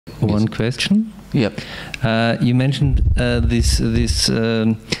one question. Yep. You mentioned this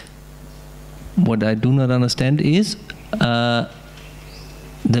what I do not understand is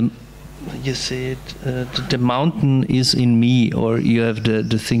you say it, the mountain is in me, or you have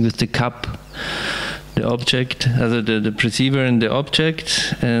the thing with the cup, the object, the perceiver and the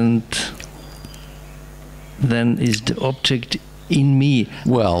object, and then is the object in me.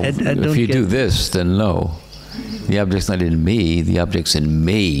 Well, if you do this, then no. The object's not in me, the object's in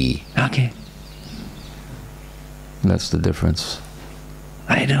me. Okay. That's the difference.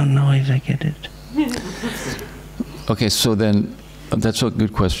 I don't know if I get it. Okay, so then, that's a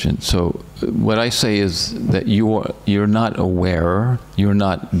good question. So what I say is that you're not aware, you're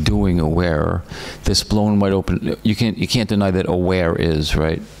not doing aware. This blown wide open, you can't deny that aware is,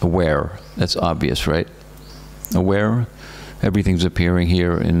 right? Aware, that's obvious, right? Aware, everything's appearing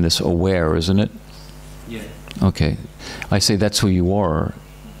here in this aware, isn't it? Yeah. Okay, I say that's who you are.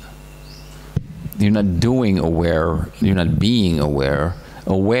 You're not doing aware, you're not being aware.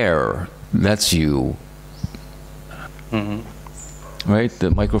 Aware, that's you. Mm-hmm. Right?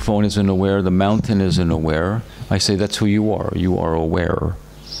 The microphone isn't aware, the mountain isn't aware. I say that's who you are. You are aware.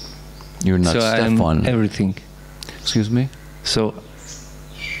 You're not Stefan. So I am everything. Excuse me? So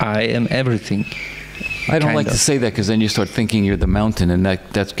I am everything. I don't like to say that because then you start thinking you're the mountain, and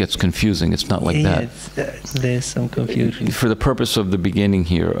that gets confusing. It's not like that. There's some confusion. For the purpose of the beginning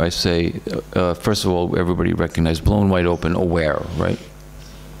here, I say, first of all, everybody recognize blown wide open, aware, right?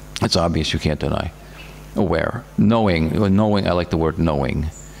 It's obvious, you can't deny. Aware. Knowing, I like the word knowing.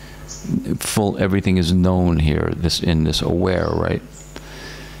 Everything is known here, in this aware, right?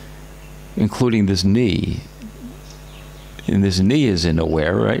 Including this knee. And this knee is in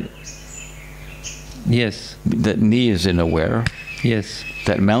aware, right? Yes. That knee is in aware. Yes.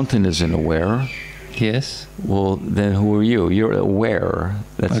 That mountain is in aware. Yes. Well, then who are you? You're aware.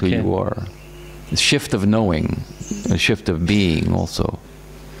 That's who you are. A shift of knowing, a shift of being also.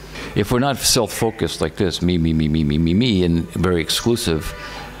 If we're not self-focused like this, me, and very exclusive,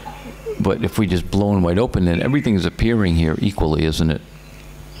 but if we just blown wide open, then everything is appearing here equally, isn't it?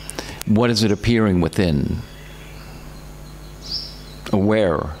 What is it appearing within?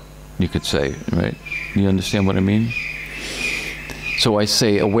 Aware, you could say, right? You understand what I mean? So I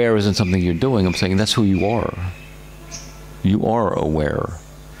say aware isn't something you're doing. I'm saying that's who you are. You are aware.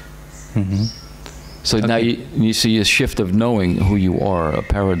 Mm-hmm. So now you see a shift of knowing who you are, a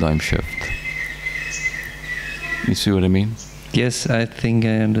paradigm shift. You see what I mean? Yes, I think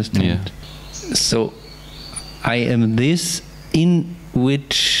I understand. Yeah. So I am this in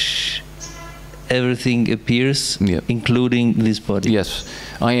which everything appears, including this body. Yes.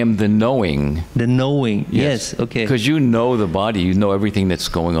 I am the knowing. The knowing. Yes, okay. Because you know the body, you know everything that's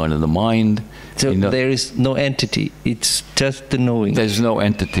going on in the mind. So there is no entity, it's just the knowing. There's no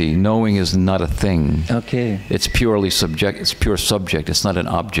entity. Knowing is not a thing. Okay. It's purely subject, it's pure subject, it's not an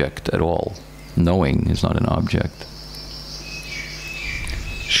object at all. Knowing is not an object.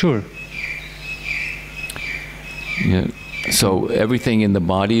 Sure. Yeah. So everything in the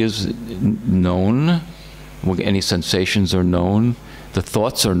body is known. Any sensations are known. The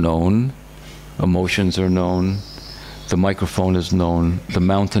thoughts are known. Emotions are known. The microphone is known. The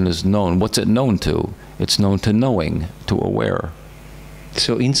mountain is known. What's it known to? It's known to knowing, to aware.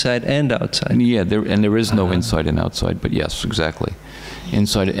 So inside and outside. Yeah, there is no inside and outside, but yes, exactly.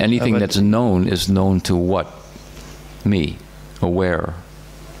 Inside, anything that's known is known to what? Me, aware.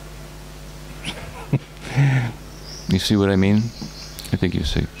 You see what I mean? I think you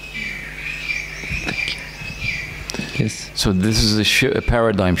see. Thank you. Yes. So this is a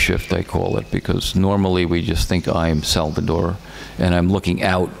paradigm shift, I call it, because normally we just think I'm Salvador, and I'm looking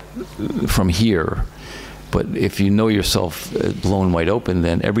out from here. But if you know yourself blown wide open,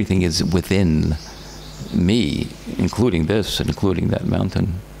 then everything is within me, including this, and including that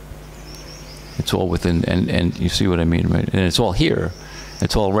mountain. It's all within, and you see what I mean, right? And it's all here.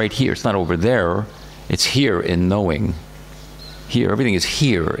 It's all right here. It's not over there. It's here in knowing. Here, everything is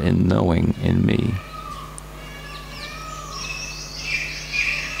here in knowing in me.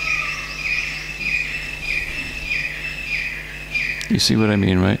 You see what I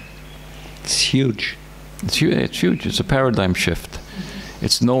mean, right? It's huge. It's huge. It's a paradigm shift.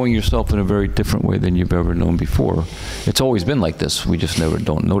 It's knowing yourself in a very different way than you've ever known before. It's always been like this. We just never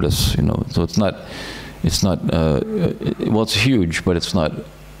don't notice, you know. So it's not, well, it's huge, but it's not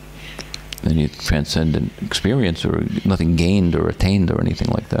any transcendent experience or nothing gained or attained or anything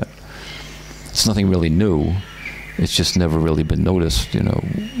like that. It's nothing really new. It's just never really been noticed, you know.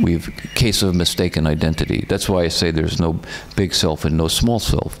 Case of mistaken identity. That's why I say there's no big self and no small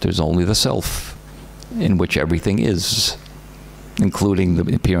self. There's only the self in which everything is. including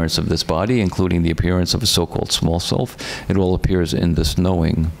the appearance of this body, including the appearance of a so-called small self. It all appears in this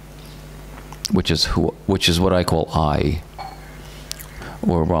knowing, which is what I call I,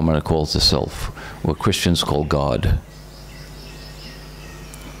 or Ramana calls the self, what Christians call God.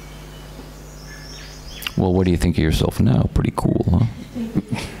 Well, what do you think of yourself now? Pretty cool, huh?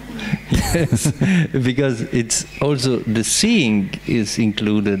 Yes, because it's also the seeing is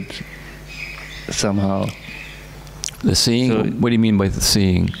included somehow. The seeing? So, what do you mean by the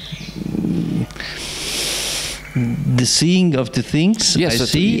seeing? The seeing of the things Yes, I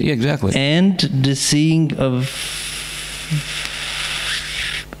see, yeah, exactly. and the seeing of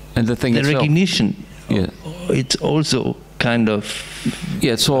And the thing the itself. Recognition. Yeah. It's also kind of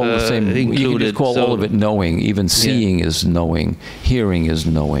Yeah, it's all the same. You can just call all of it knowing. Even seeing is knowing. Hearing is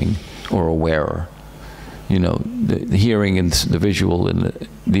knowing or aware. You know, the hearing and the visual, and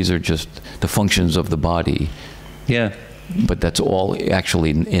these are just the functions of the body. Yeah. But that's all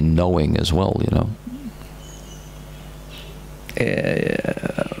actually in knowing as well, you know.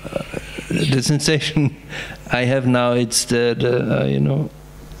 The sensation I have now, it's the you know,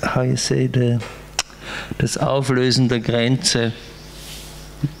 how you say, das Auflösen der Grenze.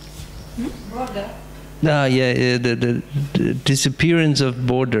 Border. The disappearance of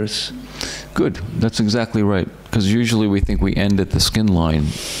borders. Good. That's exactly right. Because usually we think we end at the skin line.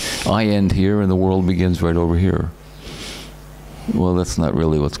 I end here and the world begins right over here. Well, that's not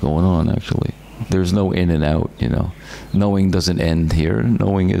really what's going on, actually. There's no in and out, you know. Knowing doesn't end here.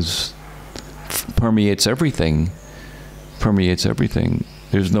 Knowing permeates everything. Permeates everything.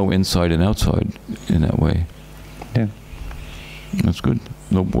 There's no inside and outside in that way. Yeah. That's good.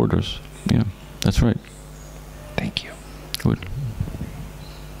 No borders. Yeah, that's right. Thank you. Good.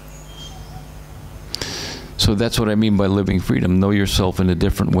 So that's what I mean by living freedom. Know yourself in a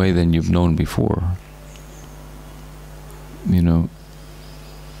different way than you've known before. You know.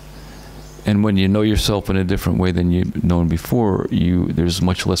 And when you know yourself in a different way than you've known before, there's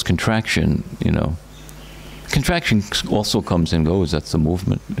much less contraction, you know. Contraction also comes and goes. That's the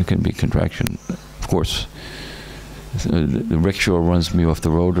movement. It can be contraction, of course. The rickshaw runs me off the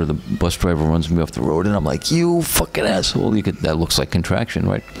road, or the bus driver runs me off the road, and I'm like, "You fucking asshole!" That looks like contraction,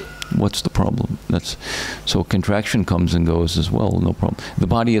 right? What's the problem? So contraction comes and goes as well. No problem. The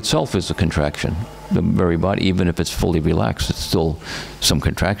body itself is a contraction. The very body, even if it's fully relaxed, it's still some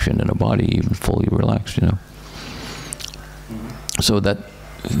contraction in a body, even fully relaxed. You know. So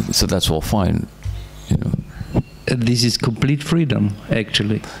that's all fine. You know. This is complete freedom,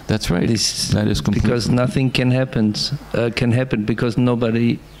 actually. That's right. That is complete. Because nothing can happen because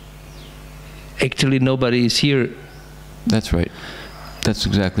nobody is here. That's right. That's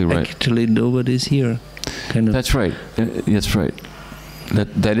exactly right. Actually, nobody is here. Kind of. That's right. That's right.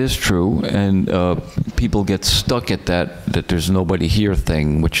 That is true, and people get stuck at that there's nobody here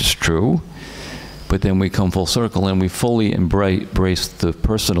thing, which is true. But then we come full circle, and we fully embrace the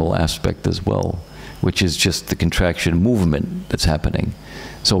personal aspect as well, which is just the contraction movement that's happening.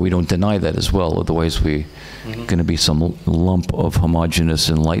 So we don't deny that as well. Otherwise, we're going to be some lump of homogeneous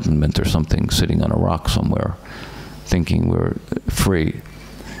enlightenment or something sitting on a rock somewhere, thinking we're free.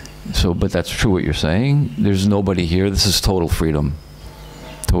 So, but that's true what you're saying. There's nobody here. This is total freedom.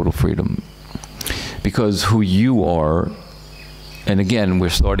 Total freedom. Because who you are, and again, we're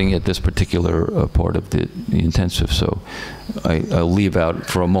starting at this particular part of the intensive, so I'll leave out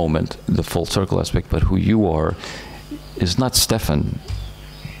for a moment the full circle aspect, but who you are is not Stefan.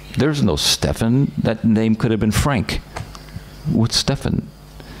 There's no Stefan. That name could have been Frank. What's Stefan?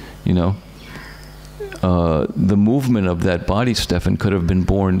 You know? The movement of that body, Stefan, could have been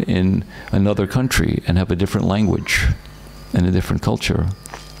born in another country and have a different language and a different culture.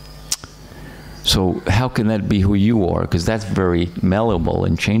 So how can that be who you are? Because that's very malleable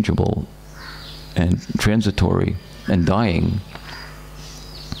and changeable and transitory and dying.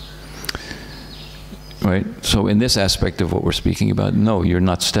 Right? So in this aspect of what we're speaking about, no, you're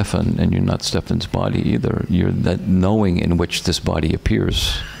not Stefan, and you're not Stefan's body either. You're that knowing in which this body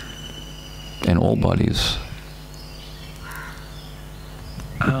appears, and all bodies.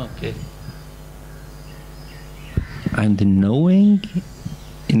 Okay. I'm the knowing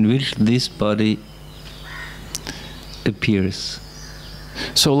in which this body appears.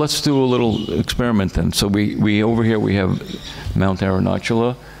 So let's do a little experiment then. So we over here we have Mount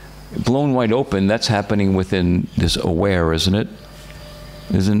Arunachala, blown wide open. That's happening within this aware, isn't it?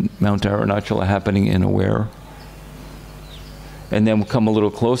 Isn't Mount Arunachala happening in aware? And then we'll come a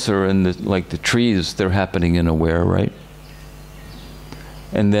little closer, and like the trees, they're happening in aware, right?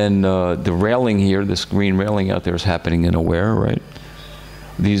 And then the railing here, this green railing out there, is happening in aware, right?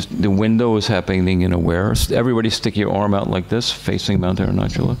 The window is happening in awareness. Everybody stick your arm out like this, facing Mount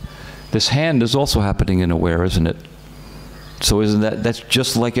Arunachala. This hand is also happening in aware, isn't it? So isn't that's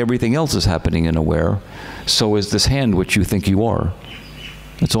just like everything else is happening in aware. So is this hand, which you think you are.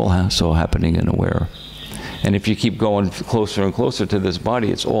 It's all so happening in aware. And if you keep going closer and closer to this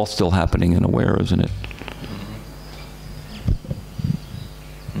body, it's all still happening in aware, isn't it?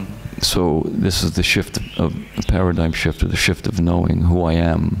 So this is the shift of the paradigm shift, or the shift of knowing who I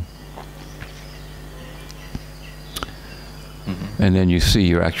am. And then you see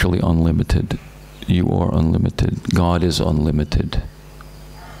you're actually unlimited. You are unlimited. God is unlimited.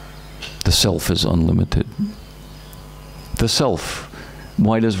 The self is unlimited. The self.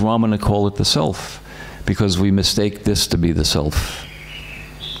 Why does Ramana call it the self? Because we mistake this to be the self.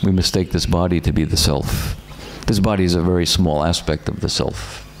 We mistake this body to be the self. This body is a very small aspect of the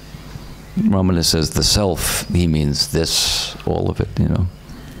self. Ramana says the self, he means this, all of it, you know.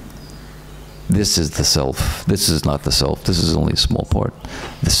 This is the self. This is not the self. This is only a small part.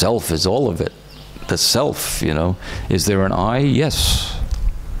 The self is all of it. The self, you know. Is there an I? Yes.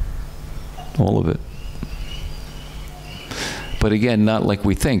 All of it. But again, not like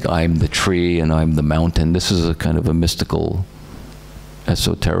we think, I'm the tree and I'm the mountain. This is a kind of a mystical,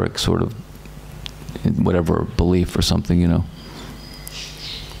 esoteric sort of, whatever, belief or something, you know.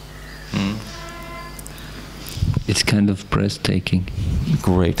 It's kind of breathtaking.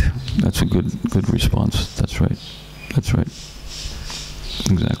 Great. That's a good response. That's right. That's right.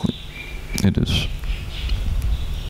 Exactly. It is.